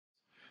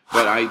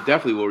But I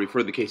definitely will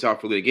refer the case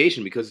out for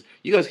litigation because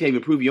you guys can't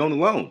even prove you own the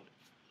loan.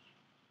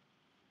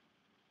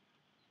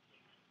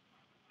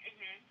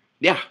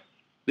 Yeah,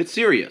 it's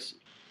serious.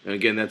 And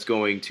again, that's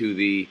going to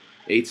the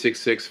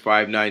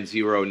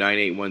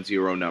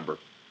 866-590-9810 number.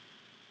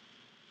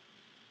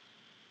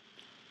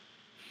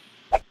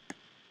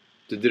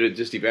 Did it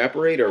just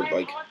evaporate, or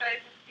like?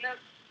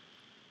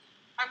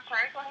 I'm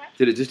sorry, go ahead.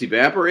 Did it just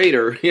evaporate,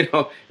 or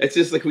It's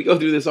just like we go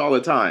through this all the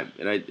time,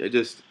 and I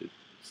just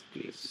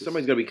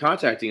somebody's got to be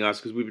contacting us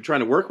because we've been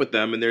trying to work with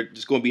them, and they're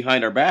just going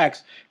behind our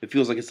backs. It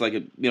feels like it's like a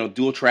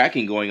dual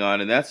tracking going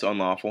on, and that's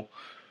unlawful.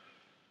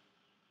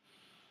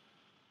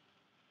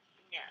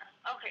 Yeah.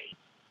 Okay.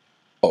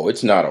 Oh,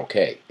 it's not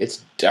okay.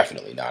 It's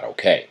definitely not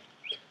okay.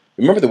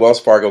 Remember the Wells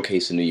Fargo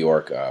case in New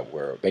York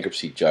where a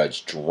bankruptcy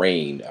judge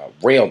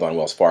railed on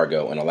Wells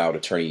Fargo and allowed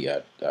attorney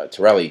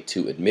Torelli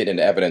to admit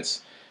into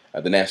evidence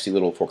the nasty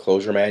little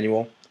foreclosure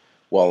manual?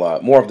 Well,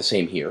 more of the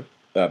same here.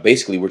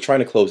 Basically, we're trying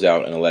to close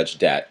out an alleged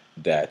debt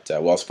that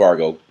Wells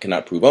Fargo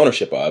cannot prove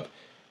ownership of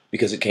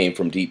because it came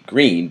from Deep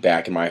Green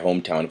back in my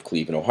hometown of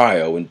Cleveland,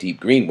 Ohio, when Deep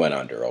Green went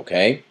under,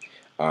 okay?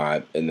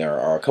 And there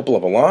are a couple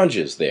of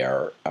allonges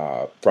there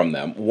from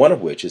them, one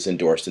of which is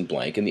endorsed in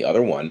blank, and the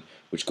other one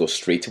which goes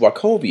straight to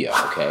Wachovia,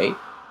 okay?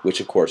 Which,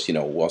 of course,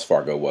 Wells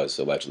Fargo was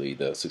allegedly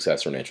the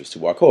successor in interest to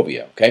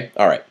Wachovia, okay?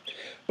 All right.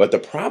 But the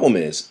problem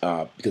is,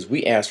 because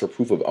we asked for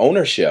proof of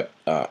ownership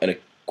in a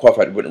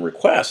qualified written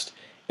request,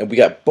 and we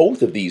got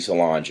both of these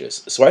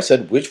allonges. So I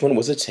said, which one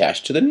was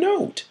attached to the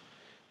note?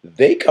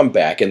 They come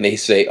back and they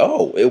say,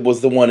 oh, it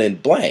was the one in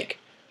blank,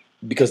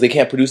 because they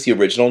can't produce the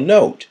original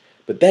note.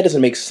 But that doesn't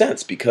make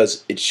sense,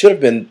 because it should have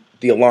been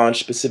the allonge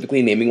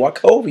specifically naming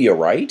Wachovia,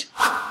 right?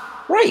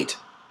 Right.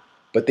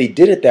 But they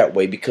did it that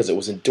way because it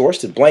was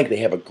endorsed in blank. They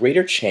have a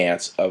greater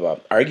chance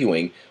of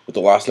arguing with the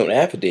lost note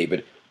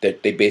affidavit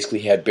that they basically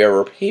had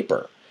bearer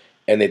paper,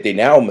 and that they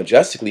now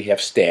majestically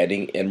have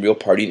standing and real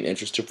party and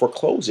interest to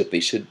foreclose if they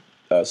should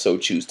so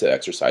choose to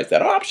exercise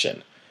that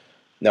option.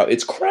 Now,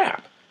 it's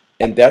crap,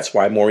 and that's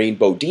why Maureen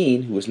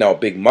Bodine, who is now a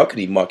big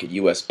muckety-muck at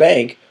U.S.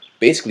 Bank,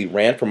 basically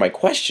ran from my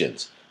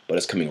questions, but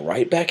is coming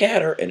right back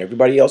at her and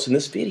everybody else in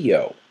this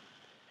video.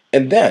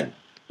 And then,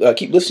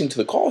 keep listening to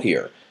the call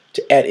here.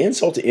 To add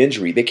insult to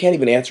injury, they can't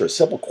even answer a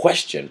simple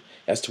question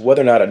as to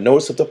whether or not a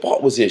notice of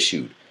default was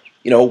issued,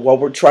 while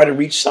we're trying to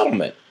reach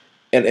settlement.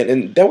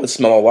 And that would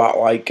smell a lot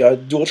like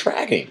dual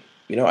tracking.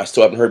 I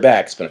still haven't heard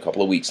back. It's been a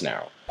couple of weeks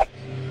now.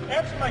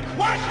 Answer my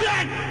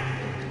question!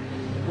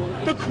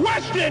 The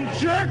question,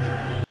 jerk!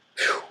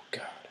 Whew,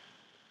 God.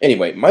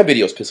 Anyway, my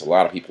videos piss a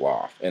lot of people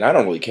off, and I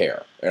don't really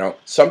care.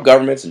 Some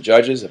governments and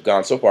judges have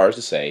gone so far as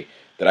to say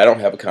that I don't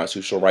have a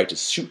constitutional right to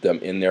shoot them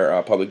in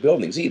their public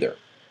buildings either.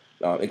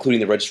 Including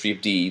the Registry of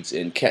Deeds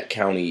in Kent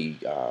County,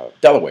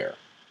 Delaware.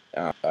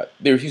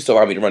 They refused to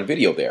allow me to run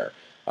video there.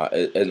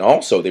 And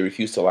also, they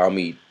refused to allow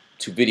me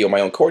to video my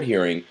own court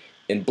hearing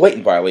in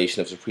blatant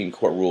violation of Supreme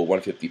Court Rule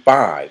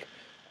 155,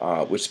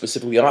 which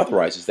specifically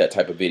authorizes that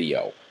type of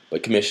video.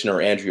 But Commissioner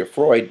Andrea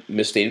Freud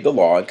misstated the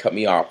law and cut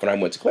me off when I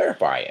went to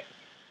clarify it.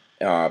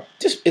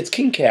 It's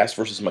Kingcast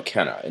versus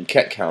McKenna in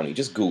Kent County.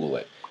 Just Google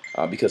it.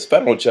 Because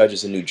federal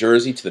judges in New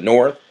Jersey to the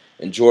north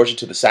and Georgia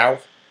to the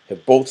south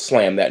have both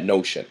slammed that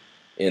notion.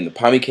 In the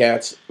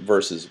Pomicats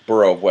versus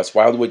Borough of West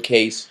Wildwood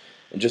case,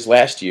 and just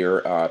last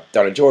year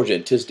down in Georgia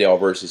in Tisdale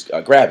versus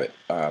Gravitt.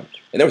 And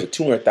there was a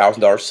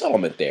 $200,000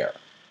 settlement there.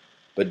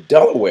 But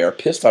Delaware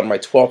pissed on my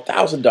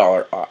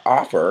 $12,000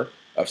 offer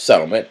of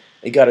settlement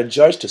and got a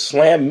judge to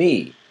slam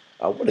me.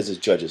 What is this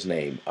judge's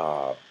name?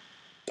 What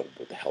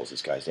the hell is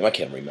this guy's name? I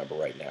can't remember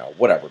right now.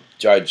 Whatever.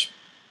 Judge,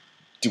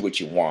 do what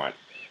you want.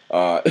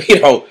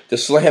 To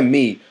slam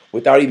me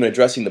without even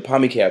addressing the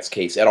Pomicats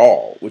case at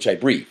all, which I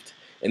briefed.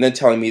 And then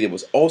telling me that it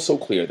was also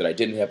clear that I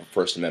didn't have a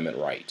First Amendment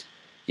right.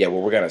 Yeah,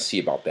 well, we're going to see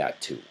about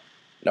that, too.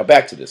 Now,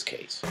 back to this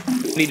case.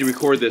 I need to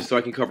record this so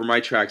I can cover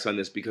my tracks on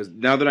this, because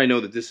now that I know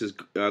that this is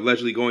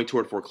allegedly going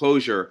toward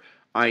foreclosure,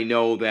 I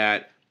know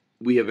that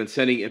we have been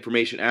sending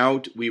information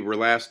out. We were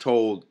last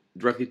told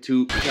directly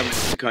to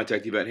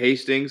contact Yvette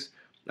Hastings.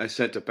 I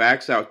sent a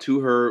fax out to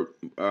her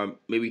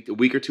maybe a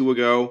week or two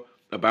ago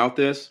about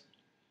this.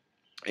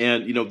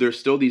 And, there's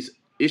still these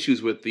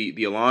issues with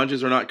the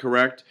allonges are not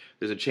correct.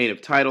 There's a chain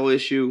of title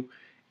issue,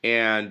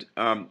 and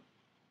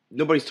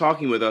nobody's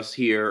talking with us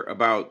here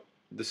about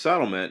the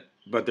settlement,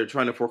 but they're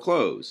trying to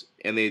foreclose.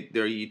 And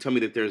you tell me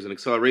that there's an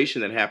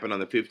acceleration that happened on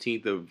the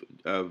 15th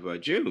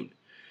of June,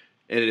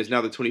 and it is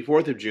now the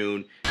 24th of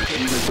June.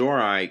 Even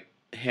nor I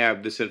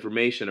have this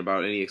information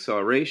about any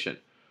acceleration.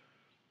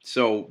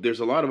 So there's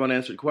a lot of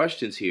unanswered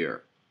questions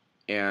here,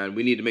 and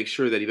we need to make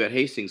sure that Yvette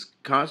Hastings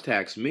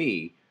contacts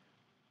me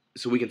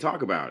so we can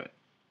talk about it.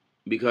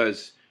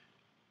 Because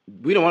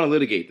we don't want to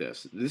litigate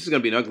this. This is going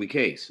to be an ugly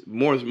case.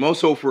 More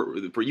so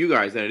for you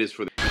guys than it is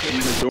for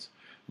the...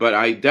 But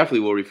I definitely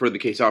will refer the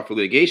case out for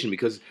litigation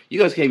because you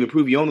guys can't even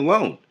prove you own the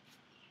loan.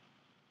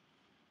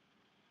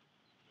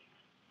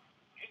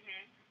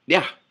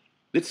 Yeah,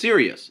 it's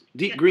serious.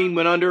 Deep Green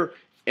went under,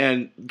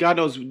 and God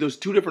knows there's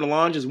two different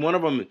allonges. One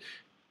of them,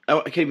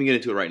 I can't even get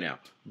into it right now.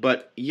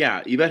 But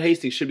yeah, Yvette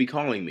Hastings should be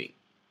calling me.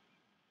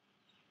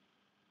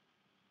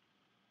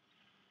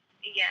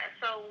 Yeah,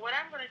 so what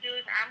I'm going to do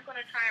is I'm going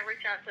to try and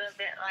reach out to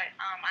Yvette, like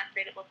I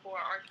stated before,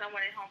 or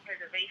someone in home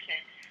preservation,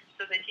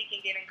 so that she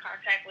can get in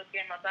contact with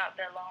them about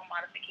their loan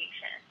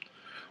modification.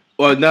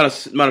 Well, not a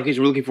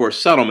modification. We're looking for a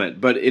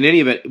settlement. But in any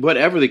event,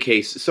 whatever the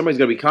case, somebody's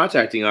going to be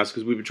contacting us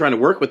because we've been trying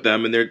to work with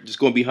them, and they're just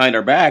going behind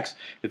our backs.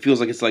 It feels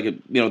like it's like a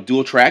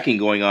dual tracking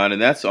going on,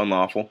 and that's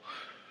unlawful.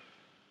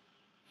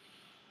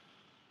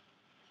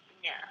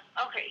 Yeah.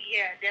 Okay.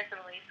 Yeah.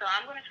 Definitely. So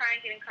I'm going to try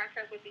and get in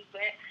contact with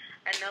Yvette.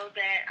 I know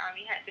that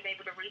you hadn't been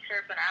able to reach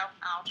her, but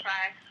I'll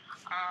try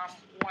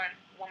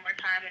one more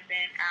time, and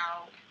then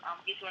I'll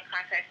get you in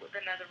contact with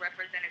another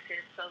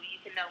representative so you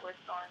can know what's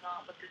going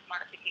on with this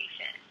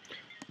modification.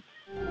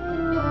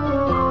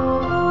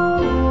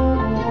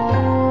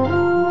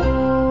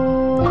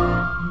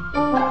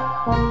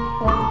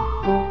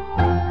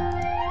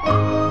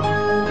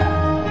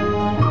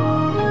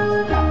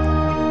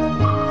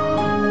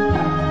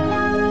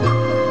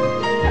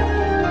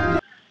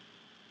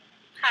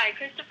 Hi,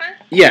 Christopher.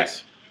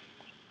 Yes.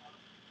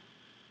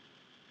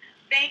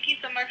 Thank you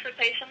so much for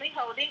patiently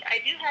holding. I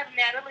do have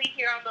Natalie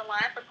here on the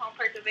line from Home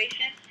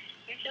Preservation,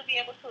 and she'll be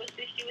able to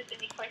assist you with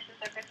any questions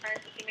or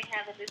concerns that you may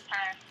have at this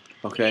time.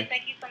 Okay. Again,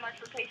 thank you so much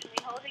for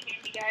patiently holding, and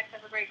you guys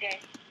have a great day.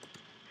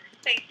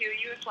 Thank you.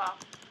 You as well.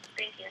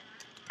 Thank you.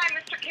 Hi,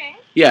 Mr. King.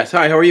 Yes.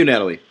 Hi. How are you,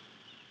 Natalie?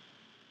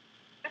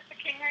 Mr.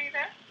 King, are you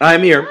there?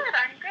 I'm here. Good.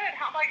 I'm good.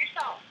 How about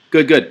yourself?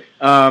 Good. Good.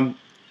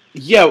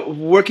 Yeah.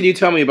 What can you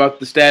tell me about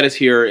the status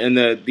here and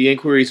the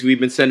inquiries we've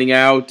been sending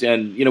out?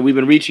 And we've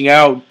been reaching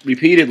out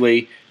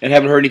repeatedly and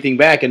haven't heard anything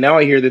back. And now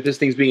I hear that this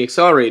thing's being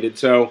accelerated.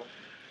 So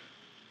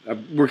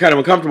we're kind of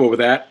uncomfortable with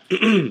that. You're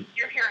hearing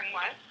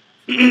what?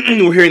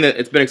 We're hearing that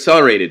it's been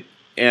accelerated,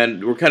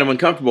 and we're kind of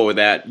uncomfortable with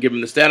that,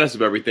 given the status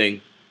of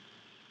everything.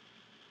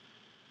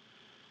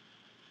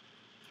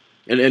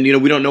 And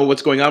we don't know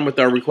what's going on with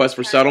our request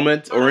for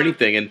settlement or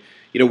anything. And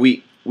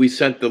we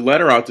sent the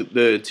letter out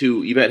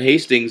to Yvette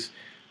Hastings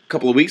a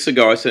couple of weeks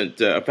ago. I sent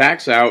a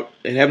fax out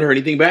and haven't heard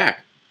anything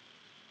back.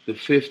 The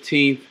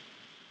 15th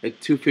at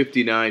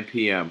 2:59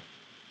 p.m.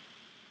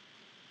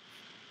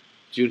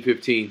 June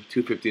 15,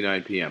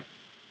 2:59 p.m.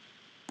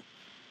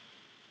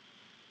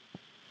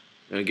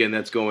 And again,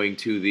 that's going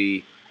to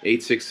the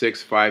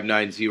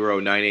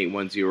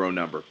 866-590-9810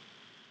 number.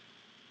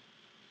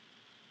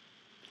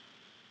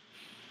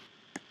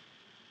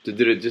 Did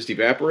it just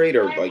evaporate,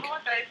 or I like?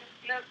 apologize.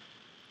 No.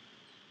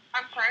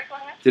 I'm sorry. Go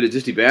ahead. Did it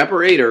just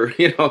evaporate, or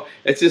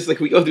It's just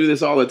like we go through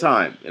this all the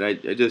time, and I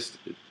just.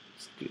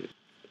 Yeah.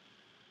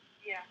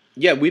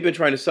 Yeah, we've been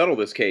trying to settle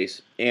this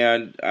case,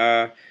 and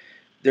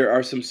there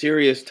are some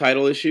serious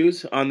title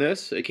issues on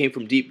this. It came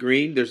from Deep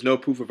Green. There's no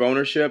proof of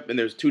ownership, and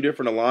there's 2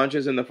 different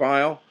Allonges in the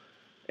file,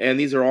 and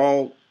these are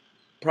all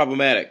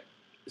problematic.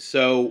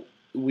 So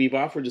we've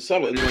offered to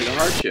settle it, and there's a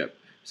hardship.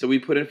 So we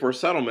put in for a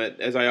settlement,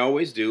 as I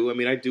always do. I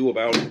mean, I do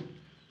about,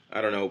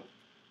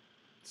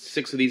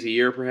 6 of these a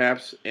year,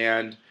 perhaps,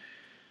 and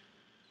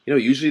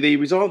usually they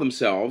resolve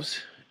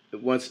themselves.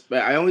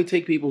 I only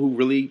take people who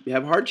really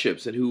have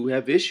hardships and who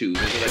have issues,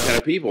 and that kind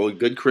of people. A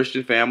good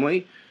Christian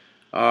family.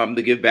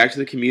 They give back to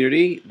the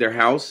community. Their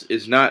house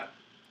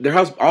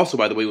also,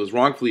 by the way, was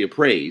wrongfully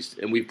appraised,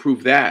 and we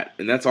proved that,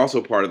 and that's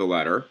also part of the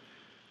letter.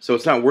 So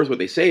it's not worth what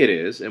they say it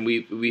is, and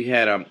we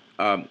had a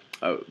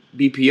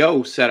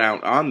BPO set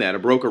out on that. A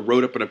broker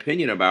wrote up an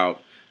opinion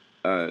about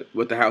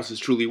what the house is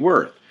truly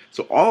worth.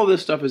 So all of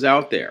this stuff is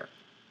out there,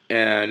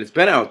 and it's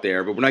been out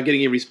there, but we're not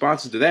getting any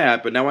responses to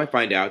that. But now I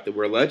find out that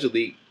we're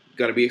allegedly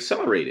going to be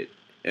accelerated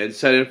and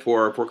set in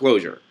for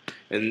foreclosure,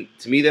 and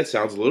to me that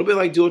sounds a little bit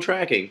like dual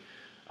tracking.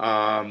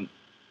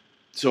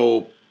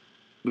 So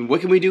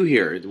what can we do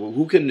here? Do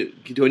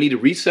I need to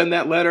resend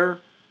that letter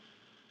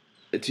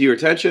to your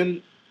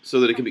attention so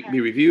that it can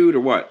be reviewed, or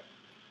what?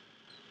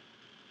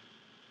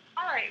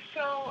 All right.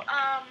 So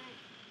I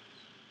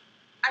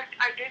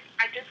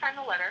did sign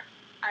the letter.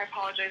 I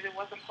apologize. It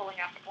wasn't pulling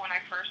up when I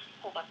first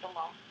pulled up the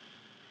loan.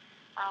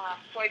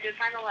 So I did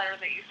sign the letter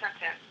that you sent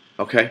in.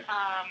 Okay.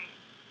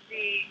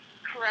 The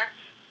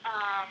correct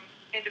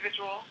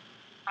individual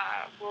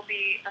will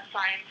be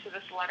assigned to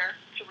this letter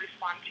to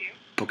respond to you.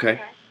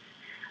 Okay.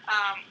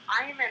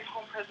 I am in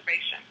home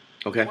preservation.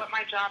 Okay. What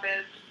my job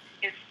is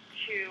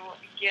to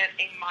get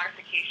a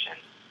modification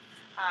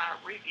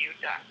review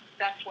done.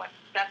 That's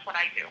what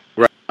I do.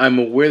 Right. I'm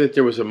aware that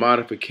there was a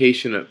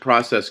modification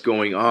process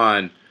going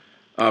on,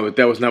 but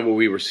that was not what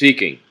we were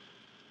seeking.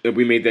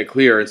 We made that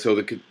clear, and so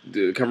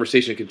the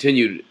conversation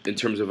continued in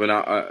terms of an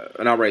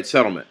outright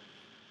settlement.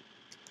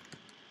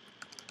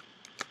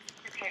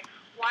 Okay.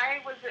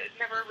 Why was it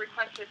never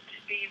requested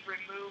to be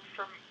removed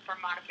from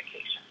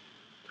modification?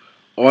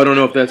 Oh, I don't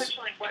know if that's...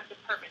 Essentially what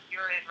department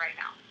you're in right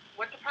now.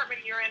 What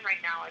department you're in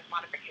right now is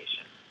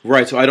modification.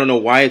 Right, so I don't know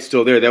why it's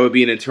still there. That would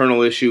be an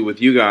internal issue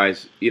with you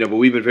guys, but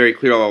we've been very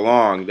clear all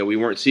along that we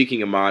weren't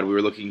seeking a mod, we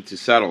were looking to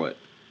settle it.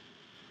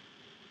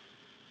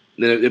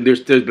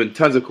 There's been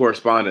tons of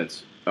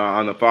correspondence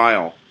on the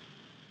file.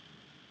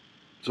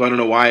 So I don't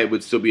know why it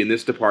would still be in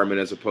this department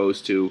as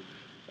opposed to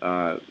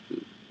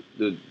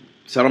the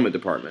settlement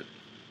department.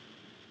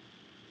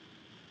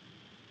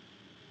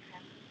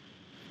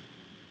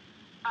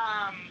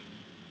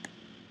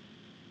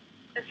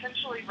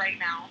 Essentially, right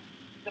now,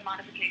 the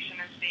modification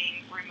is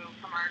being removed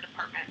from our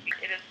department.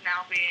 It is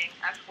now being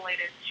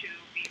escalated to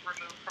be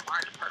removed from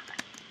our department.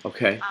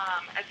 Okay.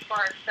 As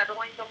far as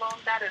settling the loan,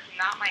 that is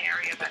not my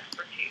area of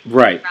expertise.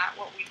 Right. That's not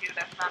what we do.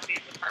 That's not the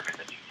department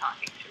that you're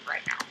talking to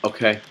right now.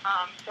 Okay.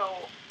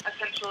 So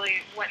essentially,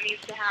 what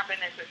needs to happen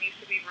is it needs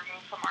to be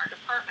removed from our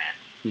department,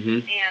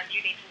 and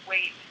you need to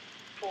wait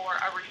for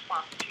a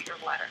response to your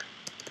letter.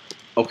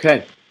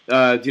 Okay.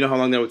 Do you know how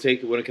long that would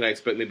take? When can I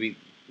expect? Maybe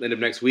end of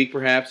next week,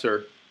 perhaps,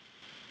 or?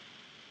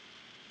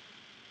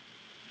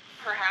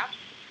 Perhaps.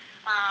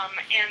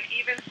 And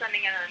even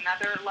sending in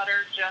another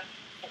letter just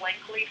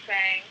blankly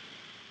saying,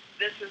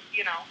 this is,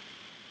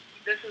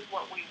 this is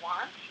what we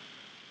want.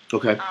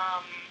 Okay.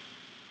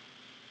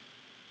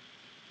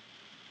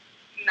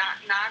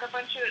 Not a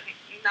bunch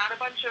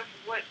of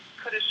what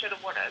coulda, shoulda,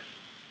 woulda,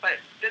 but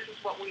this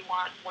is what we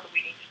want. What do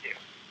we need to do?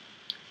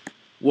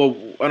 Well,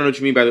 I don't know what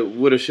you mean by the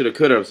woulda, shoulda,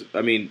 coulda.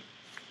 I mean,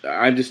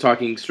 I'm just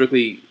talking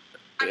strictly.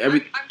 I didn't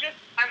mean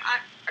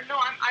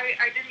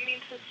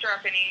to stir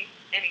up anything.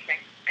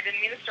 I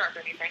didn't mean to stir up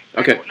anything.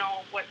 Okay. I don't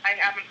know I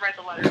haven't read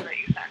the letters that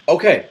you sent.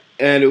 Okay.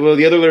 And well,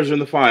 the other letters are in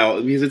the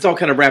file because it's all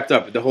kind of wrapped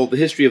up. The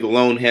history of the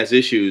loan has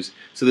issues,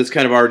 so that's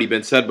kind of already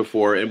been said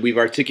before, and we've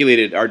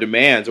articulated our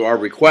demands or our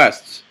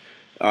requests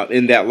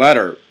in that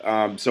letter.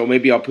 So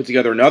maybe I'll put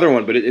together another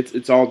one, but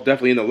it's all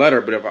definitely in the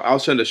letter. But if I'll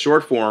send a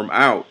short form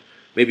out,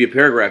 maybe a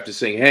paragraph just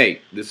saying,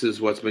 hey, this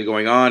is what's been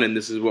going on, and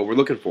this is what we're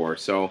looking for.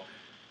 So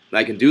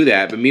I can do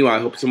that. But meanwhile,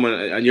 I hope someone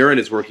on your end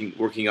is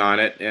working on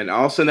it, and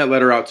I'll send that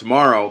letter out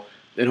tomorrow,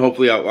 and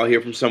hopefully I'll hear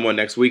from someone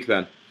next week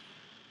then.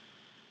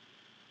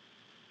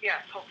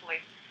 Yes, hopefully.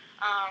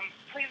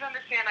 Please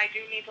understand, I do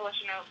need to let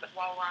you know that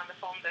while we're on the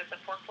phone that the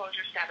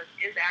foreclosure status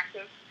is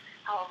active.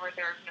 However,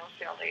 there is no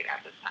sale date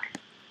at this time.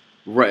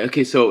 Right.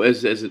 Okay. So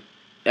as an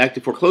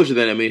active foreclosure,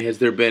 then I mean, has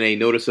there been a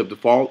notice of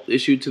default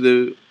issued to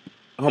the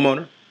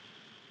homeowner?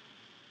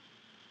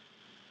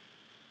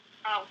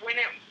 When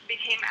it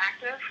became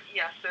active,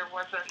 yes, there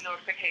was a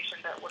notification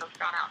that would have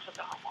gone out to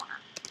the homeowner.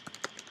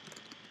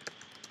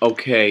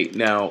 Okay.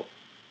 Now,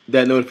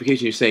 that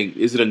notification you're saying,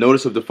 is it a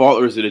notice of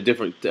default or is it a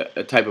different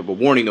type of a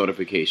warning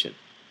notification?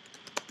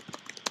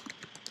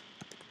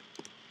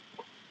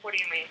 What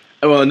do you mean?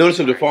 Well, a notice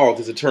of default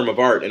is a term of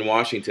art in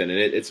Washington, and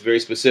it's very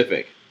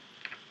specific.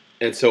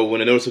 And so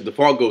when a notice of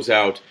default goes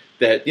out,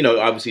 that,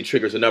 obviously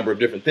triggers a number of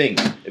different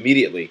things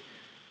immediately.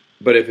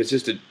 But if it's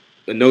just a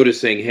notice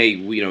saying, hey,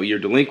 you're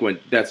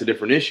delinquent, that's a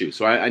different issue.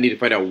 So I need to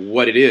find out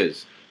what it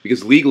is.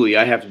 Because legally,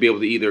 I have to be able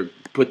to either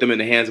put them in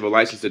the hands of a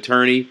licensed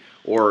attorney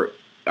or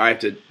I have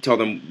to tell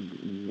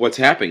them what's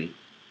happening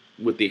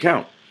with the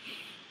account.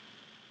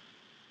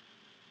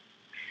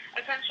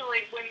 Essentially,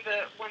 when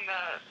the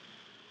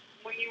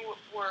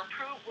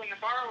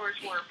borrowers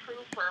were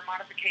approved for a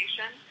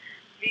modification,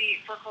 the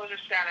foreclosure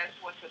status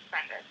was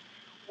suspended.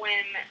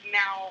 When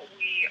now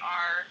we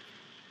are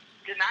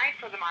denied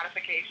for the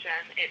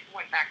modification, it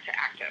went back to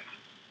active.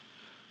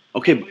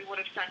 Okay. And we would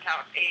have sent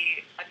out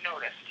a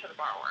notice to the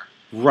borrower.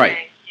 Right.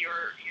 Saying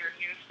your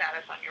new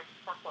status on your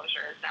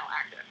foreclosure is now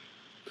active.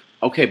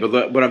 Okay,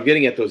 but what I'm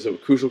getting at, though, is a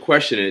crucial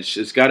question.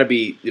 It's got to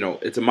be,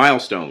 it's a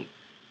milestone.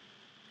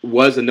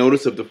 Was a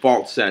notice of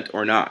default sent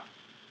or not?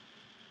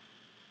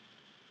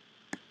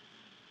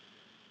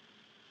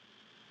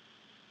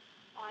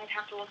 I'd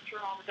have to look through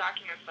all the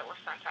documents that were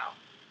sent out.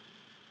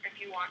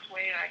 If you want to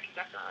wait, I can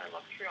definitely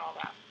look through all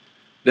that.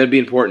 That'd be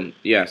important,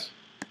 yes.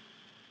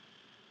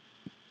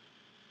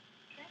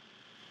 Okay.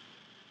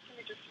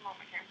 Give me just a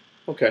moment here.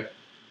 Okay.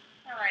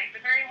 All right. The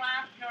very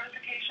last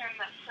notification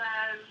that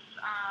says,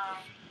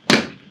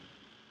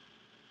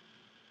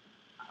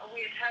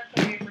 we attest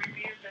that we have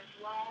reviewed this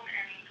loan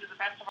and to the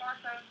best of our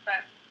sense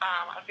that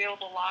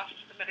available loss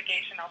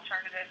mitigation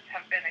alternatives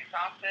have been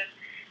exhausted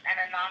and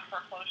a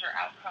non-foreclosure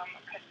outcome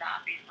could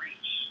not be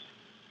reached.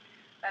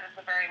 That is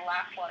the very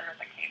last letter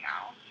that came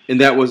out. And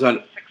that was on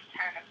 6/10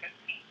 of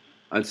 15.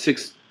 On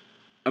 6.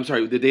 I'm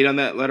sorry. The date on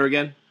that letter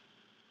again?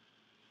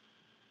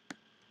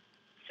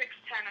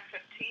 6/10 of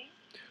 15.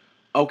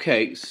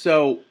 Okay.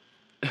 So,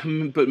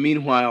 but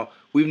meanwhile,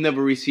 we've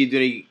never received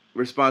any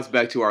response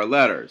back to our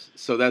letters,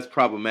 so that's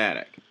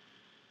problematic.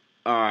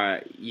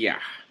 Yeah.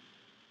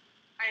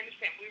 I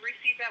understand. We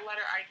received that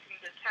letter. I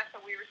can attest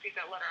that we received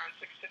that letter on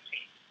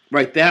 6/15.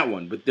 Right, that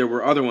one. But there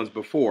were other ones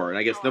before, and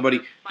I guess nobody.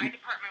 My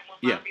department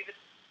will not be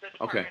the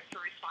department to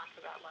respond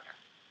to that letter.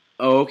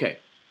 Oh, okay.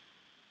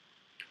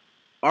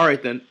 All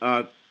right then.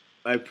 I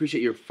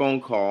appreciate your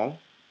phone call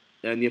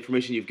and the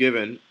information you've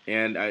given,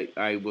 and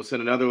I will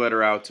send another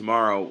letter out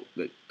tomorrow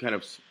that kind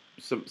of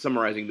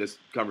summarizing this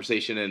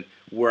conversation and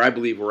where I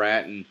believe we're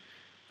at, and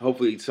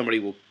hopefully somebody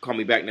will call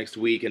me back next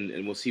week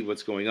and we'll see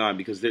what's going on,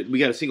 because we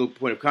got a single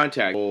point of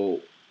contact. Well,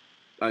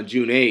 on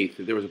June 8th,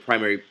 there was a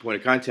primary point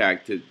of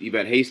contact to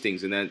Yvette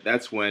Hastings, and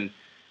that's when,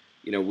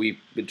 we've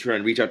been trying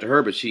to reach out to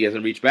her, but she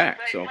hasn't reached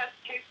back. So.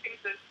 Hastings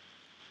is,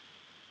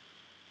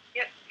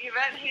 yep,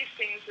 Yvette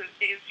Hastings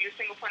is your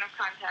single point of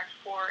contact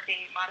for a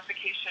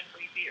modification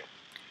review.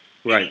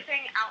 Right.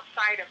 Anything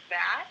outside of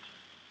that,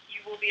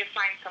 you will be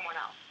assigned someone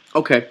else.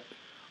 Okay.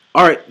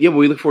 All right. Yeah, well,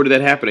 we look forward to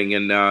that happening,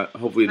 and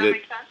hopefully Does that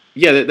make sense?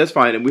 Yeah, that's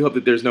fine, and we hope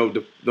that there's no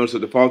notice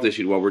of default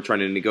issued while we're trying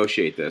to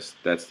negotiate this.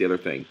 That's the other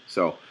thing.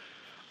 So,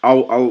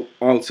 I'll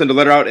send a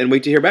letter out and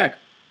wait to hear back.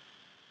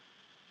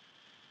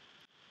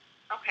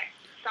 Okay,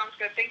 sounds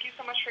good. Thank you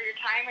so much for your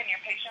time and your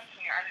patience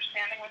and your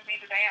understanding with me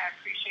today. I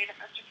appreciate it,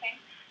 Mr. King.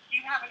 Do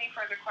you have any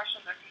further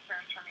questions or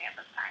concerns for me at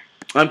this time?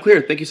 I'm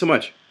clear. Thank you so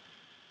much.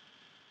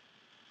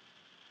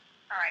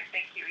 All right,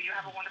 thank you. You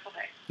have a wonderful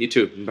day. You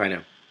too. Bye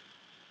now.